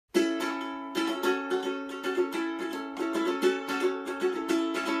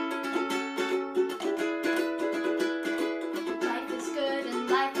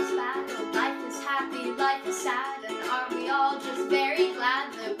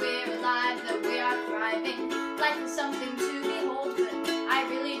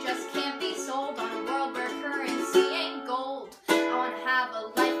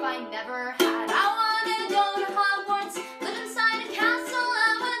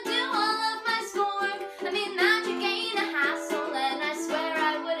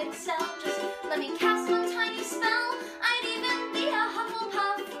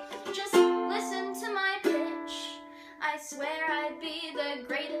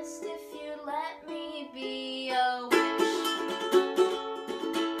let me be a witch.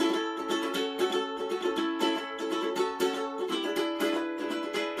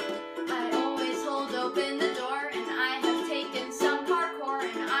 I always hold open the door, and I have taken some parkour,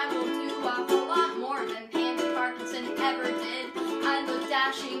 and I will do a whole lot more than Pansy Parkinson ever did. I look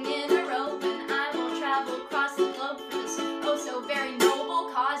dashing in a robe, and I will travel across the globe for this oh so very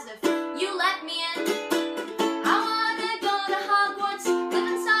noble cause if you let me in. I wanna go to Hogwarts, live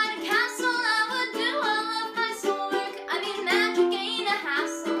inside a castle, I would do all of my schoolwork. I mean, magic ain't a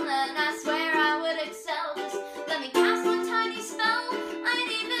hassle, and I swear I would excel. Just let me cast one tiny spell, I'd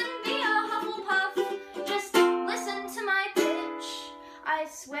even be a Hufflepuff. Just listen to my pitch, I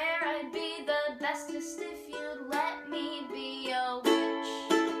swear I'd be the bestest if you'd let me be a witch.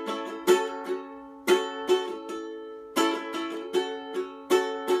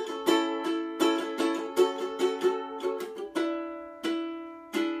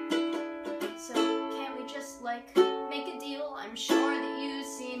 So can't we just like make a deal? I'm sure that you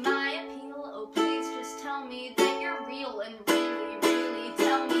see my appeal. Oh, please just tell me that you're real, and really, really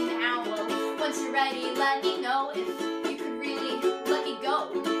tell me now. Oh, once you're ready, let me know if you could really let me go.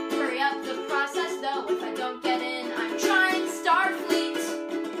 Hurry up the process though, if I don't get in, I'm trying Starfleet.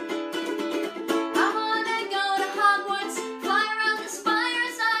 I wanna go to Hogwarts, fly around the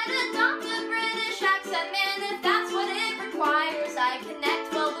spires, I'd adopt a British accent, man, if that's what it requires. I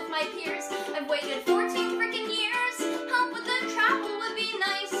connect well with my peers, I've waited 14 freaking years, help with the travel would be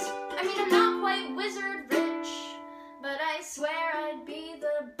nice. I mean, I'm not quite wizard rich, but I swear I'd be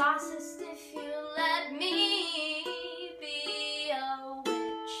the bossest